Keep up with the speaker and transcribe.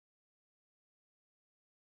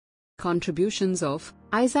Contributions of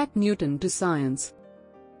Isaac Newton to science.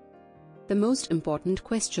 The most important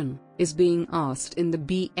question is being asked in the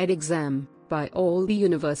B.ED exam by all the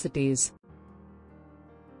universities.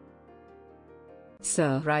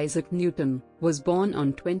 Sir Isaac Newton was born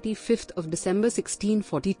on 25th of December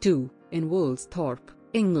 1642 in Woolsthorpe,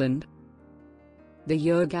 England, the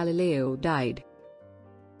year Galileo died.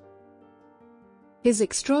 His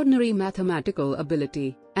extraordinary mathematical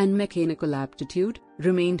ability and mechanical aptitude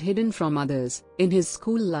remained hidden from others in his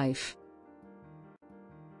school life.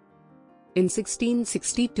 In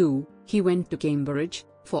 1662, he went to Cambridge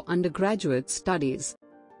for undergraduate studies.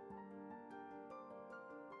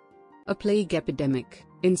 A plague epidemic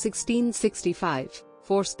in 1665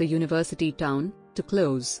 forced the university town to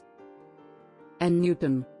close, and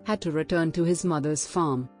Newton had to return to his mother's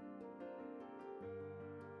farm.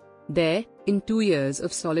 There, in 2 years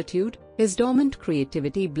of solitude, his dormant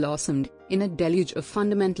creativity blossomed in a deluge of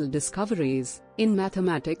fundamental discoveries in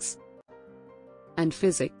mathematics and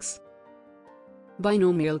physics.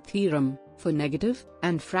 Binomial theorem for negative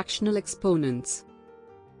and fractional exponents,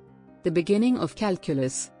 the beginning of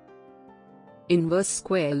calculus, inverse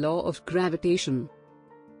square law of gravitation,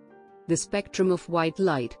 the spectrum of white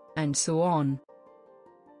light, and so on.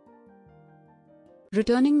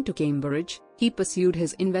 Returning to Cambridge, he pursued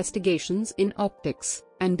his investigations in optics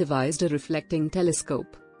and devised a reflecting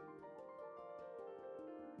telescope.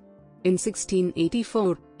 In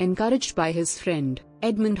 1684, encouraged by his friend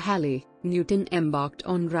Edmund Halley, Newton embarked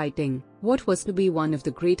on writing what was to be one of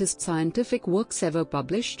the greatest scientific works ever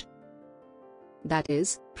published, that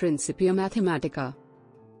is, Principia Mathematica.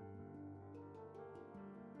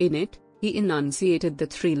 In it, he enunciated the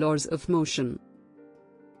 3 laws of motion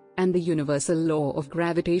and the universal law of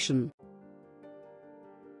gravitation.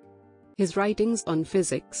 His writings on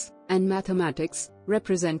physics and mathematics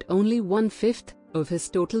represent only 1/5 of his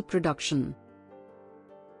total production.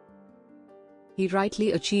 He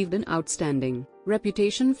rightly achieved an outstanding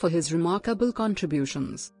reputation for his remarkable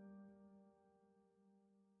contributions.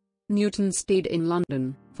 Newton stayed in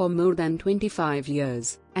London for more than 25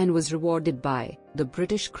 years and was rewarded by the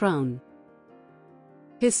British Crown.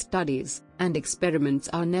 His studies and experiments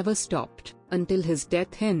are never stopped until his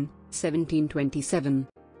death in 1727.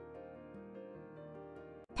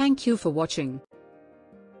 Thank you for watching.